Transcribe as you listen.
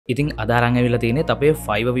ඉතින් අදාරං ඇවිල්ලා තියෙන්නේ අපේ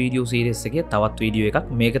Fiverr video series එකේ තවත් වීඩියෝ එකක්.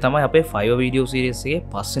 මේක තමයි අපේ Fiverr video series එකේ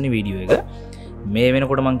පස්වෙනි වීඩියෝ එක. මේ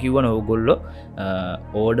වෙනකොට මම කියවන ඕගොල්ලෝ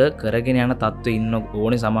ඕඩර් කරගෙන යන තත්ත්වෙ ඉන්න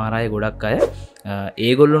ඕනේ සමහර අය ගොඩක් අය.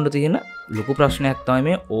 ඒගොල්ලොන්ට තියෙන ලොකු ප්‍රශ්නයක් තමයි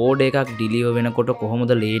මේ ඕඩර් එකක් ඩිලිවර් වෙනකොට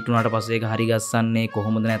කොහොමද ලේට් වුණාට පස්සේ ඒක හරි ගස්සන්නේ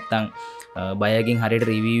කොහොමද නැත්තම් බයගෙන් හරියට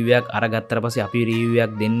රිවිව් එකක් අරගත්තට පස්සේ අපි රිවිව්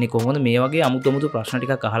එකක් දෙන්නේ කොහොමද මේ වගේ අමුතු ප්‍රශ්න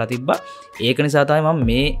ටිකක් අහලා තිබ්බා. ඒක නිසා තමයි මම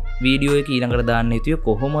මේ වීඩියෝ එක ඊළඟට දාන්න හිතුවේ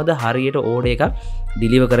කොහොමද හරියට ඕඩර් එකක්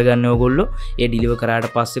ඩිලිවර් කරගන්නේ ඕගොල්ලෝ. ඒ ඩිලිවර් කරාට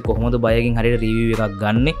පස්සේ කොහොමද බයගෙන් හරියට රිවිව් එකක්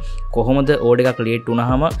ගන්නෙ කොහොමද ඕඩර් එකක් ලේට්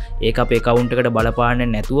වුණාම ඒක අපේ account එකට බලපාන්නේ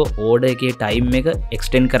නැතුව ඕඩර් එකේ ටයිම් එක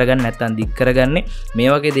එක්ස්ටෙන්ඩ් කරගන්න නැත්නම් දික් කරගන්නේ මේ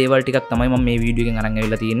වගේ දේවල් ටිකක් තමයි මම මේ වීඩියෝ එකෙන් අරන්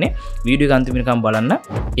ඇවිල්ලා තියෙන්නේ. වීඩියෝ එක අන්තිම වෙනකම් බලන්න.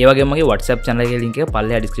 ඒ වගේම මගේ WhatsApp channel එකේ link එක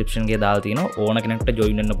පල්ලෙහා description එකේ දාලා තියෙනවා. ඕන කෙනෙක්ට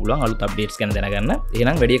join වෙන්න පුළුවන් අලුත් updates ගැන දැනගන්න.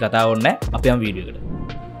 එහෙනම් වැඩි කතා ඕනේ නැහැ. අපි යමු වීඩියෝ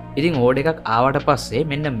එකට. ඉතින් ඕඩර් එකක් ආවට පස්සේ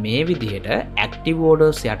මෙන්න මේ විදිහට active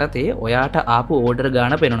orders යටතේ ඔයාට ආපු ඕඩර්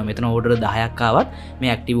ගාන පෙන්වනවා. මෙතන ඕඩර් 10ක් ආවත්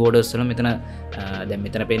මේ active orders වල මෙතන දැන්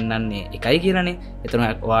මෙතන පෙන්වන්නේ 1යි කියලානේ. එතන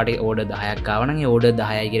ඔයාට ඕඩර් 10ක් ආව නම් ඒ ඕඩර්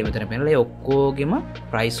 10යි කියලා මෙතන පෙන්නලා ඒ ඔක්කොගෙම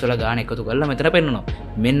price වල ගාන එකතු කරලා මෙතන පෙන්වනවා.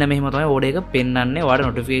 මෙන්න මෙහෙම තමයි ඕඩර් එක පෙන්වන්නේ. ඔයාට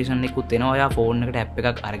notification එකකුත් එනවා. ඔයා phone එකට app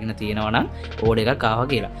එකක් අරගෙන තියෙනවා නම් ඕඩර් එකක් ආවා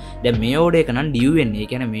කියලා. දැන් මේ ඕඩර් එක නම් due වෙන්නේ. ඒ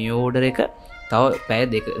කියන්නේ මේ ඕඩර් එක තව පැය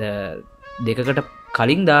දෙකකට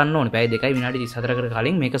කලින් දාන්න ඕනේ. පැය 2යි විනාඩි 34කට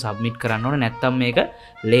කලින් මේක සබ්මිට් කරන්න ඕනේ. නැත්නම් මේක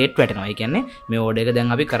ලේට් වැටෙනවා. ඒ කියන්නේ මේ ඕඩර් එක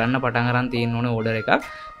දැන් අපි කරන්න පටන් අරන් තියෙන්න ඕනේ ඕඩර් එකක්.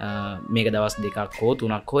 මේක දවස් 2ක් හෝ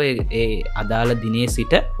 3ක් හෝ ඒ අදාළ දිනේ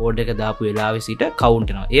සිට ඕඩර් එක දාපු වෙලාවේ සිට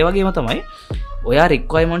කවුන්ට් වෙනවා. ඒ වගේම තමයි ඔයා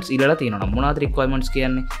රික්වයර්මන්ට්ස් ඉල්ලලා තියෙනවා. මොනවද රික්වයර්මන්ට්ස්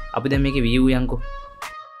කියන්නේ? අපි දැන් මේකේ view යන්කෝ.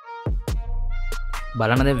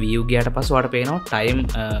 බලන්න දැන් view ගියාට පස්සේ ඔයාලට පේනවා ටයිම්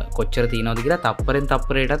කොච්චර තියෙනවද කියලා. තප්පරෙන්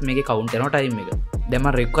තප්පරයටත් මේකේ කවුන්ට් වෙනවා ටයිම් එක. දැන්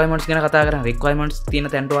මම requirements ගැන කතා කරන්නේ. requirements තියෙන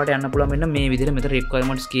තැනට ඔයාලට යන්න පුළුවන් මෙන්න මේ විදිහට මෙතන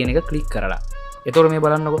requirements කියන එක ක්ලික් කරලා. එතකොට මේ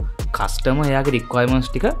බලන්නකෝ කස්ටමර් එයාගේ requirements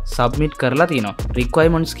ටික submit කරලා තියෙනවා.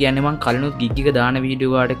 requirements කියන්නේ මම කලිනුත් gig එක දාන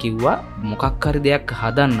වීඩියෝ වලට කිව්වා මොකක් හරි දෙයක්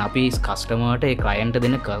හදන්න අපි කස්ටමර්ට ඒ client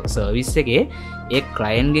දෙන service එකේ ඒ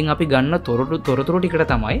client ගෙන් අපි ගන්න තොරතුරු ටිකට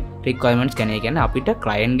තමයි requirements කියන්නේ අපිට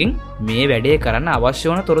client ගෙන් මේ වැඩේ කරන්න අවශ්‍ය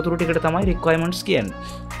වන තොරතුරු ටිකට තමයි requirements කියන්නේ.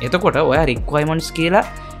 එතකොට ඔයා requirements කියලා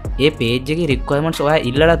ඒ page එකේ requirements ඔයා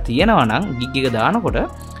ඉල්ලලා තියෙනවා නම් gig එක දානකොට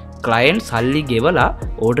client සල්ලි ගෙවලා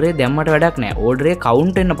order එක දැම්මට වැඩක් නැහැ. order එක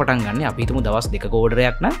count වෙන්න පටන් ගන්න. අපි හිතමු දවස් 2ක order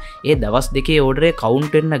එකක් නම් ඒ දවස් 2කේ order එක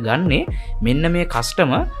count වෙන්න ගන්නේ මෙන්න මේ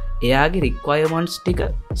customer එයාගේ requirements ටික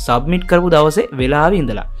submit කරපු දවසේ වෙලාවෙ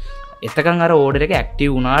ඉඳලා. එතකන් අර order එක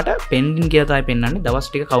active වුණාට pending කියලා තමයි පෙන්වන්නේ.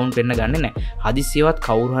 දවස් ටික count වෙන්න ගන්නෙ නැහැ. හදිස්සියවත්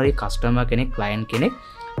කවුරු හරි customer කෙනෙක් client කෙනෙක්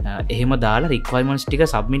එහෙම දාලා requirements ටික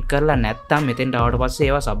submit කරලා නැත්නම් මෙතෙන්ට ආවට පස්සේ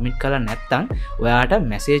ඒවා submit කරලා නැත්නම් ඔයාට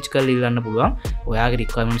message කරලා ඉල්ලන්න පුළුවන්. ඔයාගේ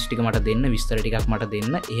requirements ටික මට දෙන්න, විස්තර ටිකක් මට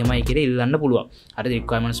දෙන්න. එහෙමයි කියලා ඉල්ලන්න පුළුවන්. අර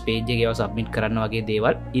requirements page එකේ ඒවා submit කරන්න වගේ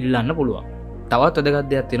දේවල් ඉල්ලන්න පුළුවන්. තවත් වැදගත්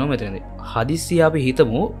දෙයක් තියෙනවා මෙතනදී. හදිස්සිය අපි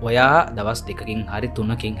හිතමු ඔයා දවස් 2කින් හරි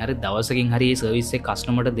 3කින් හරි දවසකින් හරි මේ සර්විස් එක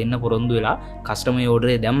කස්ටමර්ට දෙන්න පොරොන්දු වෙලා කස්ටමර්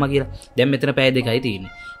ඕඩර් එක දැම්මා කියලා. දැන් මෙතන පැය 2යි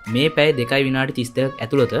තියෙන්නේ. මේ පැය 2යි විනාඩි 32ක්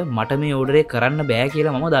ඇතුළත මට මේ ඕඩර් එක කරන්න බෑ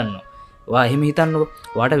කියලා මම දන්නවා. ඔයා එහෙම හිතන්නකෝ.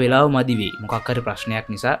 ඔයාට වෙලාව මදි වෙයි. මොකක් හරි ප්‍රශ්නයක්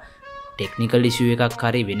නිසා ටෙක්නිකල් ඉෂුව එකක්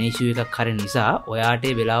හරි වෙන ඉෂුව එකක් හරි නිසා ඔයාට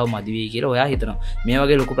වෙලාව මදි වෙයි කියලා ඔයා හිතනවා. මේ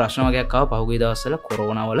වගේ ලොකු ප්‍රශ්න වගේක් ආව පහුගිය දවස්වල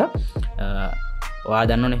කොරෝනා වල ඔයා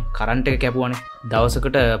දන්නවනේ කරන්ට් එක කැපුවානේ.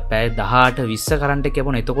 දවසකට පැය 18 20 කරන්ට් එක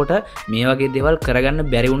කැපුණා. එතකොට මේ වගේ දේවල් කරගන්න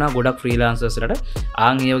බැරි වුණා ගොඩක් ෆ්‍රීලාන්සර්ස්ලට.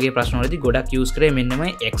 ආන් මේ වගේ ප්‍රශ්න වලදී ගොඩක් යූස් කරේ මෙන්න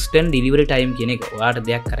මේ extend delivery time කියන එක. ඔයාට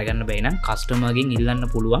දෙයක් කරගන්න බැයි නම් කස්ටමර්ගෙන් ඉල්ලන්න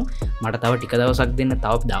පුළුවන්. මට තව ටික දවසක් දෙන්න,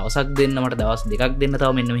 තව දවසක් දෙන්න, මට දවස් දෙකක් දෙන්න,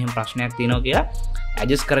 තව මෙන්න මෙහෙම ප්‍රශ්නයක් තියෙනවා කියලා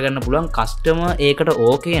ඇඩ්ජස්ට් කරගන්න පුළුවන්. කස්ටමර් ඒකට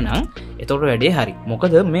ඕකේ නම් එතකොට වැඩේ හරි.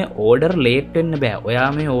 මොකද මේ ඕඩර් ලේට් වෙන්න බෑ. ඔයා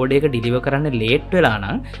මේ ඕඩර් එක ඩිලිවර් කරන්න ලේට් වෙලා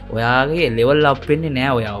නම් ඔයාගේ ලෙවල් අප් වෙන්නේ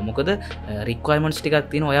නෑ ඔයාව. මොකද requirements ටිකක්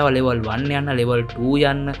තියෙනවා. ඔයාව level 1 යන්න, level 2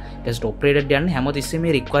 යන්න, test operated යන්න හැමතිස්සෙම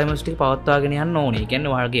මේ requirements ටික පවත්වාගෙන යන්න ඕනේ. ඒ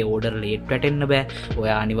කියන්නේ ඔයාගේ ඕඩර් ලේට් වැටෙන්න බෑ.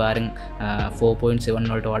 ඔයා අනිවාර්යෙන් 4.7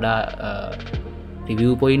 වලට වඩා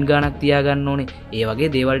රිවිව් පොයින්ට් ගානක් තියාගන්න ඕනේ. ඒ වගේ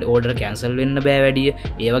දේවල් ඕඩර් කැන්සල් වෙන්න බෑ වැඩිය.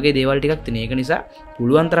 ඒ වගේ දේවල් ටිකක් තියෙන. ඒක නිසා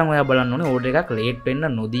පුළුවන් තරම් ඔයා බලන්න ඕනේ ඕඩර් එකක් ලේට් වෙන්න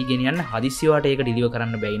නොදී ගෙනියන්න. හදිස්සියට ඒක ඩිලිවර්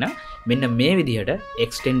කරන්න බැයි නම් මෙන්න මේ විදිහට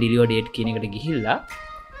extend deliver date කියන එකට ගිහිල්ලා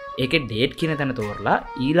ඒකේ date කියන තැන තෝරලා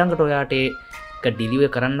ඊළඟට ඔයාට ඒක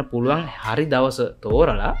ඩිලිවර් කරන්න පුළුවන් හරි දවස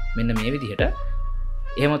තෝරලා මෙන්න මේ විදිහට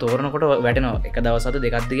එහෙම තෝරනකොට වැටෙනවා එක දවස් 7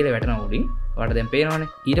 දෙකක්ද කියලා වැටෙනවා උඩින්. වට දැන් පේනවනේ.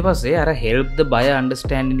 ඊට පස්සේ අර help the buyer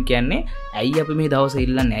understanding කියන්නේ ඇයි අපි මේ දවස්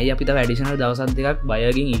ඉල්ලන්නේ? ඇයි අපි තව additional දවස් දෙකක්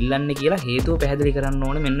බයර්ගෙන් ඉල්ලන්නේ කියලා හේතුව පැහැදිලි කරන්න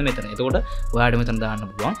ඕනේ මෙන්න මෙතන. එතකොට ඔයාලට මෙතන දාන්න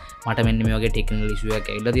පුළුවන්. මට මෙන්න මේ වගේ technical issue එකක්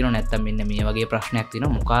ඇවිල්ලා තියෙනවා. නැත්තම් මෙන්න මේ වගේ ප්‍රශ්නයක්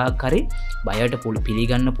තියෙනවා. මොකක් හරි බයර්ට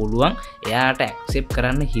පිළිගන්න පුළුවන්. එයාට accept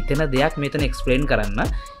කරන්න හිතෙන දෙයක් මෙතන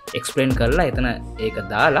explain කරලා එතන ඒක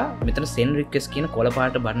දාලා මෙතන send request කියන කොළ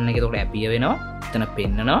පාට බටන් එක එතකොට appear වෙනවා. එතන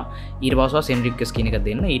පෙන්නනවා. ඊට පස්සේ send request කියන එක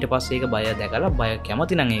දෙන්න. ඊට පස්සේ ඒක buyer දැකලා buyer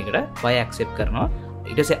කැමති නම් ඒකට buyer accept කරනවා.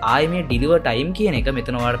 ඊට පස්සේ ආයේ මේ deliver time කියන එක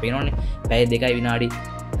මෙතන ඔයාලට පේනවනේ. පැය 2යි විනාඩි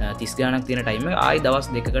 30 ගාණක් තියෙන time එක ආයි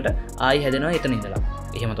දවස් දෙකකට ආයි හැදෙනවා එතන ඉඳලා.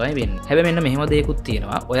 එහෙම තමයි වෙන්නේ. හැබැයි මෙන්න මෙහෙම දෙයක්ත්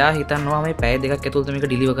තියෙනවා. ඔයා හිතනවා මේ පැය දෙකක් ඇතුළත මේක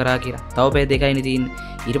ඩිලිවර් කරා කියලා. තව පැය දෙකයිනේ තියෙන්නේ.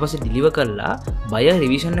 ඊට පස්සේ ඩිලිවර් කළා buyer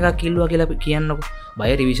revision එකක් ඉල්ලුවා කියලා කියන්නකො.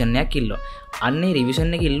 buyer revision එකක් ඉල්ලුවා. අන්නේ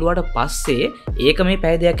revision එක ඉල්ලුවාට පස්සේ ඒක මේ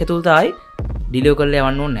පැය දෙකක් ඇතුළත ආයි ඩිලිවර් කරලා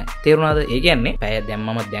යවන්න ඕනේ නැහැ. තේරුණාද? ඒ කියන්නේ පැය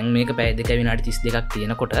දැන් මේක පැය 2 විනාඩි 32ක්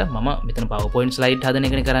තියෙනකොට මම මෙතන PowerPoint slide හදන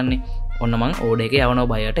එකනේ කරන්නේ. ඔන්න මම ඕඩර් එක යවනවා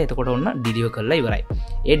බයර්ට. එතකොට ඔන්න ඩිලිවර් කරලා ඉවරයි.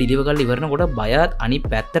 ඒ ඩිලිවර් කරලා ඉවරනකොට බයර්ත් අනිත්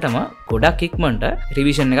පැත්තටම ගොඩක් ඉක්මනට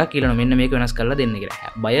රිවිෂන් එකක් ඉල්ලනවා. මෙන්න මේක වෙනස් කරලා දෙන්න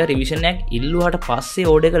කියලා. බයර් රිවිෂන් එකක් ඉල්ලුවාට පස්සේ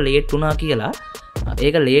ඕඩර් එක ලේට් වුණා කියලා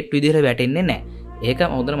ඒක ලේට් විදිහට වැටෙන්නේ නැහැ. ඒක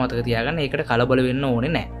හොඳට මතක තියාගන්න. ඒකට කලබල වෙන්න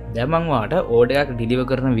ඕනේ නැහැ. දැන් මම ඔයාලට ඕඩර් එකක් ඩිලිවර්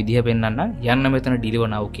කරන විදිහ පෙන්නන්නම්. යන්න මෙතන ඩිලිවර්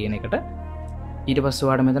now කියන එකට. ඊට පස්සේ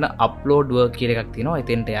ඔයාලට මෙතන අප්ලෝඩ් වර්ක් කියලා එකක් තියෙනවා.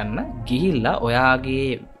 එතෙන්ට යන්න. ගිහිල්ලා ඔයාගේ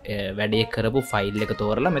වැඩේ කරපු ෆයිල් එක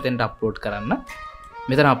තෝරලා මෙතෙන්ට අප්ලෝඩ් කරන්න.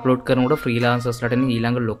 මෙතන අප්ලෝඩ් කරනකොට ෆ්‍රීලාන්සර්ස්ලාට එන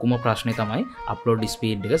ඊළඟ ලොකුම ප්‍රශ්නේ තමයි අප්ලෝඩ්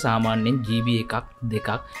ස්පීඩ් එක. සාමාන්‍යයෙන් GB එකක් දෙකක්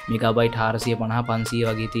මෙගාබයිට් 450 500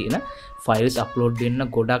 වගේ තියෙන ෆයිල්ස් අප්ලෝඩ් වෙන්න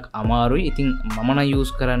ගොඩක් අමාරුයි. ඉතින් මම නම්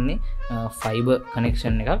යූස් කරන්නේ Fiverr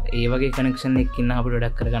කනෙක්ෂන් එකක්. ඒ වගේ කනෙක්ෂන් එකකින් නම් අපිට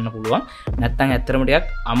වැඩක් කරගන්න පුළුවන්. නැත්නම් ඇත්තටම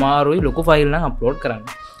ටිකක් අමාරුයි ලොකු ෆයිල් නම් අප්ලෝඩ් කරන්න.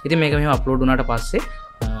 ඉතින් මේක මෙහෙම අප්ලෝඩ් වුණාට පස්සේ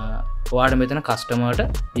ඔයාලට මෙතන කස්ටමර්ට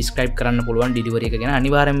ඩිස්ක්‍රයිබ් කරන්න පුළුවන් ඩිලිවරි එක ගැන.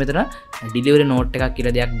 අනිවාර්යෙන් මෙතන ඩිලිවරි නෝට් එකක්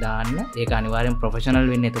කියලා දෙයක් දාන්න. ඒක අනිවාර්යෙන් ප්‍රොෆෙෂනල්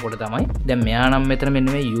වෙන්න. එතකොට තමයි දැන් මෙයා නම් මෙතන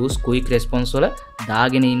මෙන්න මේ use quick response වල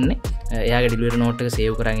දාගෙන ඉන්නේ. එයාගේ ඩිලිවරි නෝට් එක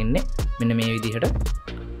සේව් කරගෙන ඉන්නේ මෙන්න මේ විදිහට.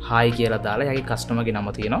 hi කියලා දාලා එයාගේ කස්ටමර්ගේ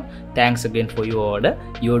නම තියෙනවා. thanks again for your order.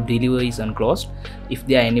 Your delivery is unclosed. If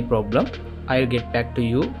there are any problem, I'll get back to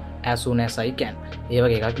you as soon as I can. ඒ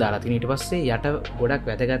වගේ එකක් දාලා තියෙනවා. ඊට පස්සේ යට ගොඩක්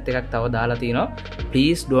වැදගත් එකක් තව දාලා තියෙනවා.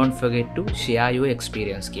 Please don't forget to share your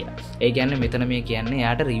experience කියලා. ඒ කියන්නේ මෙතන මේ කියන්නේ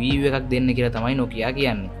යාට review එකක් දෙන්න කියලා තමයි Nokia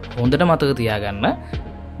කියන්නේ. හොඳට මතක තියාගන්න.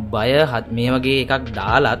 buyer මේ වගේ එකක්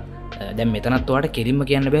දාලත් දැන් මෙතනත් ඔයාලට කෙලින්ම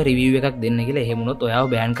කියන්න බෑ review එකක් දෙන්න කියලා. එහෙම වුණොත්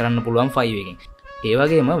ඔයාව බෑන් කරන්න පුළුවන් Fiverr එකෙන්. ඒ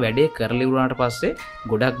වගේම වැඩේ කරලා ඉවරනාට පස්සේ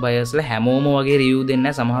ගොඩක් බයර්ස්ලා හැමෝම වගේ රිවිව්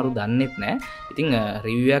දෙන්නේ නැහැ. සමහරු දන්නෙත් නැහැ. ඉතින්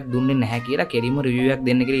රිවිව් එකක් දුන්නේ නැහැ කියලා කෙලින්ම රිවිව් එකක්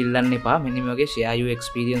දෙන්න කියලා ඉල්ලන්න එපා. මෙන්න මේ වගේ share your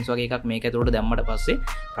experience වගේ එකක් මේක ඇතුළට දැම්මට පස්සේ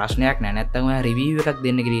ප්‍රශ්නයක් නැහැ. නැත්තම් ඔයා රිවිව් එකක්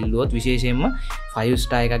දෙන්න කියලා ඉල්ලුවොත් විශේෂයෙන්ම 5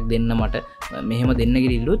 star එකක් දෙන්න මට මෙහෙම දෙන්න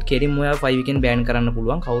කියලා ඉල්ලුවොත් කෙලින්ම ඔයා 5 එකෙන් බෑන් කරන්න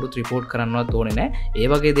පුළුවන්. කවුරුත් report කරන්නවත් ඕනේ නැහැ. ඒ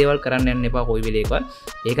වගේ දේවල් කරන්න යන්න එපා කොයි වෙලේකවත්.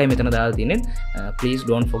 ඒකයි මෙතන දාලා තියෙන්නේ. Please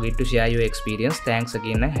don't forget to share your experience. Thanks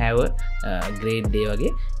again. Have a great day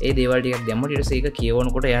වගේ ඒ දේවල් ටිකක් දැම්මොත් ඊට පස්සේ ඒක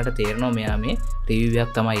කියවනකොට එයාට තේරෙනවා මෙයා මේ රිවිව්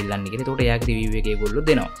එකක් තමයි ඉල්ලන්නේ කියලා. ඒකට එයාගේ රිවිව් එක ඒගොල්ලෝ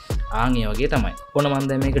දෙනවා. ආන් ඒ වගේ තමයි. ඔන්න මම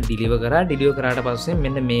දැන් මේක ඩිලිවර් කරා. ඩිලිවර් කරාට පස්සේ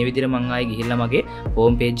මෙන්න මේ විදිහට මම ආයේ ගිහිල්ලා මගේ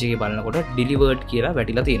හෝම් පේජ් එකේ බලනකොට ඩිලිවර්ඩ් කියලා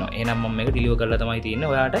වැටිලා තියෙනවා. එහෙනම් මම මේක ඩිලිවර් කරලා තමයි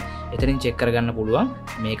තියෙන්නේ. ඔයාට එතනින් චෙක් කරගන්න පුළුවන්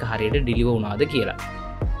මේක හරියට ඩිලිවර් වුණාද කියලා.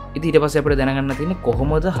 ඉතින් ඊට පස්සේ අපිට දැනගන්න තියෙන්නේ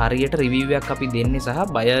කොහොමද හරියට රිවිව් එකක් අපි දෙන්නේ සහ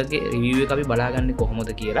බයර්ගේ රිවිව් එක අපි බලාගන්නේ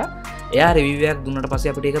කොහොමද කියලා. එයා රිවිව් එකක් දුන්නාට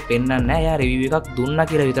පස්සේ අපිට ඒක පෙන්වන්නේ නැහැ. එයා රිවිව් එකක් දුන්නා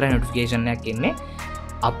කියලා විතරයි නොටිෆිකේෂන් එකක් එන්නේ.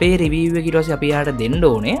 අපේ රිවිව් එක ඊට පස්සේ අපි එයාට දෙන්න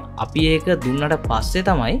ඕනේ. අපි ඒක දුන්නාට පස්සේ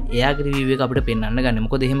තමයි එයාගේ රිවිව් එක අපිට පෙන්වන්න ගන්නේ.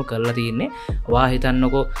 මොකද එහෙම කරලා තියෙන්නේ. ඔයා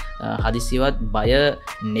හිතන්නකෝ හදිස්සියවත් බයර්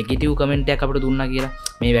නෙගටිව් කමෙන්ට් එකක් අපිට දුන්නා කියලා.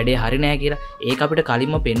 මේ වැඩේ හරි නෑ කියලා. ඒක අපිට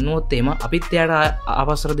කලින්ම පෙන්නුවොත් එහෙම අපිත් එයාට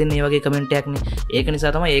ආපස්සට දෙන්නේ මේ වගේ කමෙන්ට් එකක් නේ. ඒක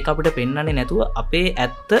නිසා තමයි ඒක අපිට පෙන්වන්නේ නැතුව අපේ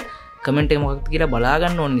ඇත්ත කමෙන්ට් එක මොකක්ද කියලා බලා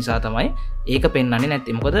ගන්න ඕන නිසා තමයි ඒක පෙන්වන්නේ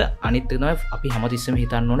නැත්තේ. මොකද අනිත් එක තමයි අපි හැමතිස්සෙම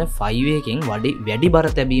හිතන්න ඕනේ 5 එකෙන් වැඩි බර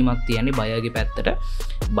තැබීමක් තියන්නේ බයර්ගේ පැත්තට.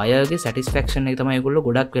 බයර්ගේ සැටිස්ෆැක්ෂන් එක තමයි ඒගොල්ලෝ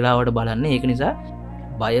ගොඩක් වෙලාවට බලන්නේ. ඒක නිසා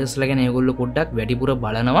බයර්ස්ලා ගැන ඒගොල්ලෝ පොඩ්ඩක් වැඩිපුර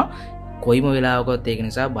බලනවා. කොයිම වෙලාවකත් ඒක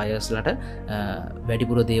නිසා බයර්ස්ලට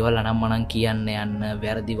වැඩිපුර දේවල් අනම්මනම් කියන්න යන්න,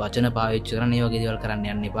 වැරදි වචන පාවිච්චි කරන්න, ඒ වගේ දේවල් කරන්න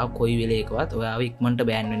යන්න එපා. කොයි වෙලේකවත් ඔයාව ඉක්මනට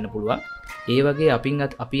බෑන් වෙන්න පුළුවන්. ඒ වගේ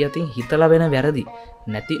අපි අතින් හිතලා වෙන වැරදි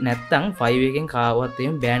නැත්තම් 5 එකෙන් කාවත්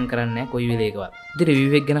එහෙම බෑන් කරන්නේ නැහැ කොයි වෙලේකවත්. ඉතින්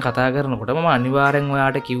රිවිව් එක ගැන කතා කරනකොට මම අනිවාර්යෙන්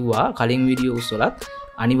ඔයාට කිව්වා කලින් වීඩියෝස් වලත්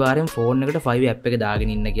අනිවාර්යෙන් ෆෝන් එකට 5 ඇප් එක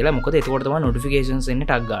දාගෙන ඉන්න කියලා. මොකද එතකොට තමයි නොටිෆිකේෂන්ස් එන්නේ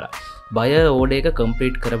ටක් ගාලා. බය ඕඩ එක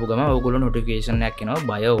කම්ප්ලීට් කරපු ගම ඔයගොල්ලෝ නොටිෆිකේෂන් එකක් එනවා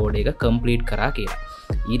බය ඕඩ එක කම්ප්ලීට් කරා කියලා.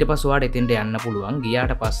 ඊට පස්සේ ඔයාලට එතෙන්ට යන්න පුළුවන්.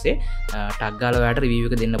 ගියාට පස්සේ ටග් ගාලා ඔයාලට රිවිව්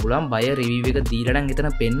එක දෙන්න පුළුවන්. බය රිවිව් එක දීලා නම් එතන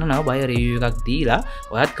පෙන්නනවා බය රිවිව් එකක් දීලා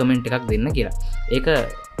ඔයාත් කමෙන්ට් එකක් දෙන්න කියලා. ඒක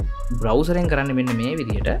බ්‍රවුසරෙන් කරන්න මෙන්න මේ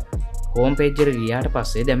විදිහට හෝම් පේජ් එකට ගියාට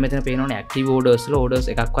පස්සේ දැන් මෙතන පේනවනේ ඇක්ටිව් ඕඩර්ස් වල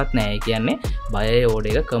ඕඩර්ස් එකක්වත් නැහැ. ඒ කියන්නේ බය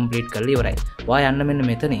ඕඩර් එක කම්ප්ලීට් කරලා ඉවරයි. ඔයා යන්න මෙන්න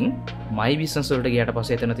මෙතනින් my business වලට ගියාට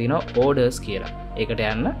පස්සේ එතන තියෙනවා ඕඩර්ස් කියලා. ඒකට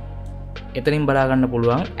යන්න එතනින් බලාගන්න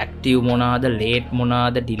පුළුවන් ඇක්ටිව් මොනාද ලේට්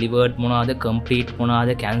මොනාද ඩිලිවර්ඩ් මොනාද කම්ප්ලීට්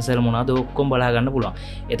මොනාද කැන්සල් මොනාද ඔක්කොම බලාගන්න පුළුවන්.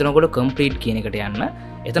 එතන ඔයගොල්ලෝ කම්ප්ලීට් කියන එකට යන්න.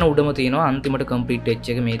 එතන උඩම තියෙනවා අන්තිමට කම්ප්ලීට්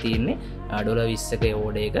වෙච්ච එක මේ තියෙන්නේ $20ක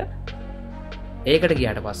ඕඩර් එක. ඒකට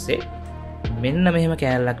ගියාට පස්සේ මෙන්න මෙහෙම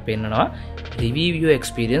කෑල්ලක් පෙන්නනවා review your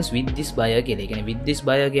experience with this buyer කියලා. ඒ කියන්නේ with this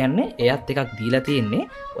buyer කියන්නේ එයාත් එකක් දීලා තියෙන්නේ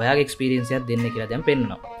ඔයාගේ experience එකක් දෙන්න කියලා දැන්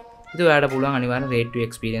පෙන්නනවා. ඉතින් ඔයාලට පුළුවන් අනිවාර්යෙන් rate to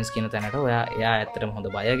experience කියන තැනට එයා ඇත්තටම හොඳ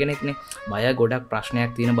buyer කෙනෙක්නේ. buyer ගොඩක්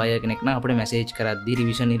ප්‍රශ්නයක් තියෙන buyer කෙනෙක් නම් අපිට message කරද්දී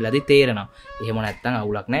revision ඉල්ලද්දී තේරෙනවා. එහෙම නැත්නම්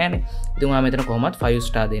අවුලක් නැහැනේ. ඉතින් ඔයා මෙතන කොහොමවත් 5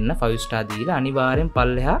 star දෙන්න 5 star දීලා අනිවාර්යෙන්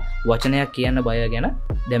පල්ලෙහා වචනයක් කියන්න buyer ගැන.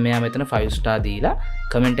 දැන් මෙයා මෙතන 5 star දීලා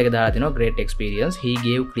comment එක දාලා තිනවා great experience he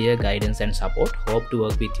gave clear guidance and support hope to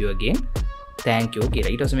work with you again thank you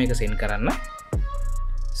කියලා. ඊට පස්සේ මේක send කරන්න.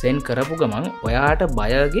 send කරපු ගමන් ඔයාට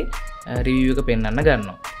බයර්ගේ review එක පෙන්වන්න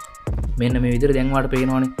ගන්නවා. මෙන්න මේ විදිහට දැන් ඔයාලට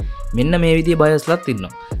පේනවනේ. මෙන්න මේ විදිහේ බයර්ස්ලාත්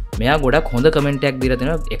ඉන්නවා. මෙයා ගොඩක් හොඳ කමෙන්ට් එකක් දීලා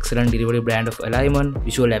තිනවා excellent delivery brand of alignment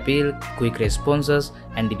visual appeal quick responses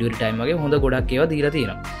and delivery time වගේ හොඳ ගොඩක් ඒවා දීලා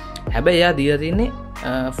තියෙනවා. හැබැයි එයා දීලා තින්නේ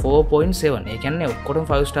 4.7. ඒ කියන්නේ ඔක්කොටම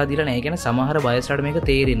 5 star දීලා නැහැ. ඒ කියන්නේ සමහර බයර්ස්ලාට මේක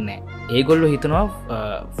තේරෙන්නේ නැහැ. ඒගොල්ලෝ හිතනවා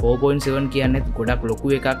 4.7 කියන්නේ ගොඩක්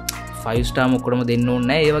ලොකු එකක් 5 star ඔක්කොටම දෙන්න ඕනේ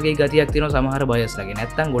නැහැ. ඒ වගේ ගතියක් තියෙනවා සමහර බයර්ස්ලාගේ.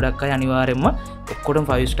 නැත්තම් ගොඩක් අය අනිවාර්යයෙන්ම ඔක්කොටම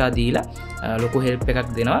 5 star දීලා ලොකු හෙල්ප් එකක්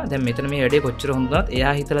දෙනවා. දැන් මෙතන මේ වැඩේ කොච්චර හොඳ වුණත්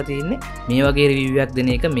එයා හිතලා තින්නේ මේ වගේ රිවිව් එකක් දෙන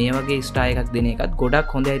එක මේ වගේ ස්ටාර් එකක් දෙන එකත්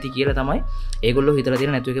ගොඩක් හොඳ ඇති කියලා තමයි ඒගොල්ලෝ හිතලා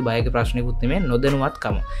තියෙන. නැතු එකේ බයගේ ප්‍රශ්නෙකුත් නෙමෙයි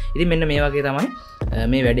නොදැනුවත්කම. ඉතින් මෙන්න මේ වගේ තමයි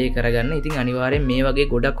මේ වැඩේ කරගන්න. ඉතින් අනිවාර්යෙන් මේ වගේ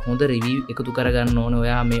ගොඩක් හොඳ රිවිව් එකතු කරගන්න ඕනේ.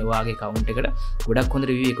 ඔයා මේ ඔයාගේ account එකට ගොඩක් හොඳ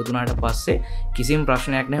රිවිව් එකතු වුණාට පස්සේ කිසිම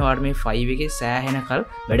ප්‍රශ්නයක් නැහැ. ඔයාට මේ 5 එකේ සෑහෙනකල්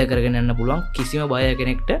වැඩ කරගෙන යන්න පුළුවන්. කිසිම බය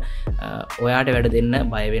කෙනෙක්ට ඔයාට වැඩ දෙන්න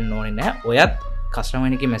බය වෙන්න ඕනේ නැහැ. ඔයත්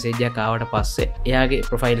කස්ටමර් එකේ මැසේජ් එකක් ආවට පස්සේ එයාගේ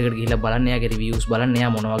ප්‍රොෆයිල් එකට ගිහිල්ලා බලන්න එයාගේ රිවිව්ස් බලන්න එයා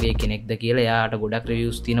මොන වගේ කෙනෙක්ද කියලා. එයාට ගොඩක්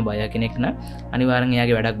රිවිව්ස් තියෙන බය කෙනෙක් නම් අනිවාර්යෙන්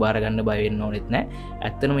එයාගේ වැඩක් බාර ගන්න බය වෙන්න ඕනෙත් නැහැ.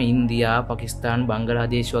 ඇත්තටම ඉන්දියා, පාකිස්තාන්,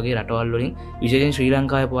 බංගලාදේශ වගේ රටවල් වලින් විශේෂයෙන් ශ්‍රී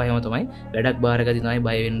ලංකාවේ පවායම තමයි වැඩක් බාරගදී තමයි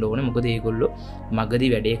බය වෙන්න ඕනේ. මොකද ඒගොල්ලෝ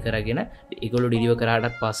මගදී වැඩේ කරගෙන ඒගොල්ලෝ ඩිලිවර්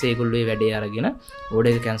කරාටත් පස්සේ ඒගොල්ලෝ ඒ වැඩේ අරගෙන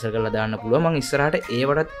ඕඩර් එක කැන්සල් කරලා දාන්න පුළුවන්. මම ඉස්සරහට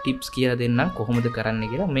ඒවට ටිප්ස් කියලා දෙන්නම් කොහොමද කරන්න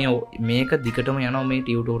කියලා. මේක දිගටම යනවා මේ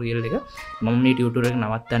ටියුටෝරියල් එක. මම මේ ටියුටෝරියල් එක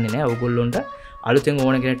නවත්තන්නේ නැහැ. ඔයගොල්ලොන්ට අලුතෙන්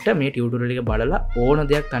ඕන කෙනෙක්ට මේ ටියුටෝරියල් එක බලලා ඕන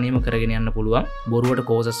දෙයක් තනියම කරගෙන යන්න පුළුවන්. බොරුවට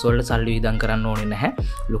කෝසස් වලට සල්ලි වියදම් කරන්න ඕනේ නැහැ.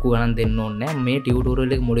 ලොකු ගණන් දෙන්න ඕනේ නැහැ. මේ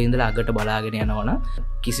ටියුටෝරියල් එක මුලින් ඉඳලා අගට බලාගෙන යනවනම්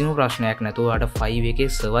කිසිම ප්‍රශ්නයක් නැතුව ඔයාලට 5 එකේ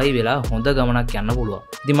සර්වයිව් වෙලා හොඳ ගමනක් යන්න පුළුවන්.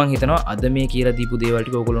 ඉතින් මම හිතනවා අද මේ කියලා දීපු දේවල්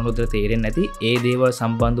ටික ඔයගොල්ලන්ට තේරෙන්නේ නැති, ඒ දේවල්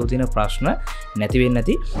සම්බන්ධව තියෙන ප්‍රශ්න නැති වෙන්නේ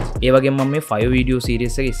නැති. ඒ වගේම මම මේ 5 වීඩියෝ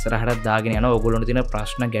සීරීස් එක ඉස්සරහට දාගෙන යනවා. ඔයගොල්ලන්ට තියෙන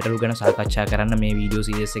ප්‍රශ්න ගැටලු ගැන සාකච්ඡා කරන්න මේ වීඩියෝ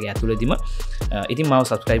සීරීස් එක ඇතුළතදීම. ඉතින් මාව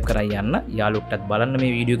subscribe කරලා යන්න. යාළුවොටත් බලන්න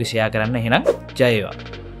මේ වීඩියෝ එක share කරන්න. එහෙනම් ජය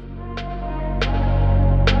වේවා.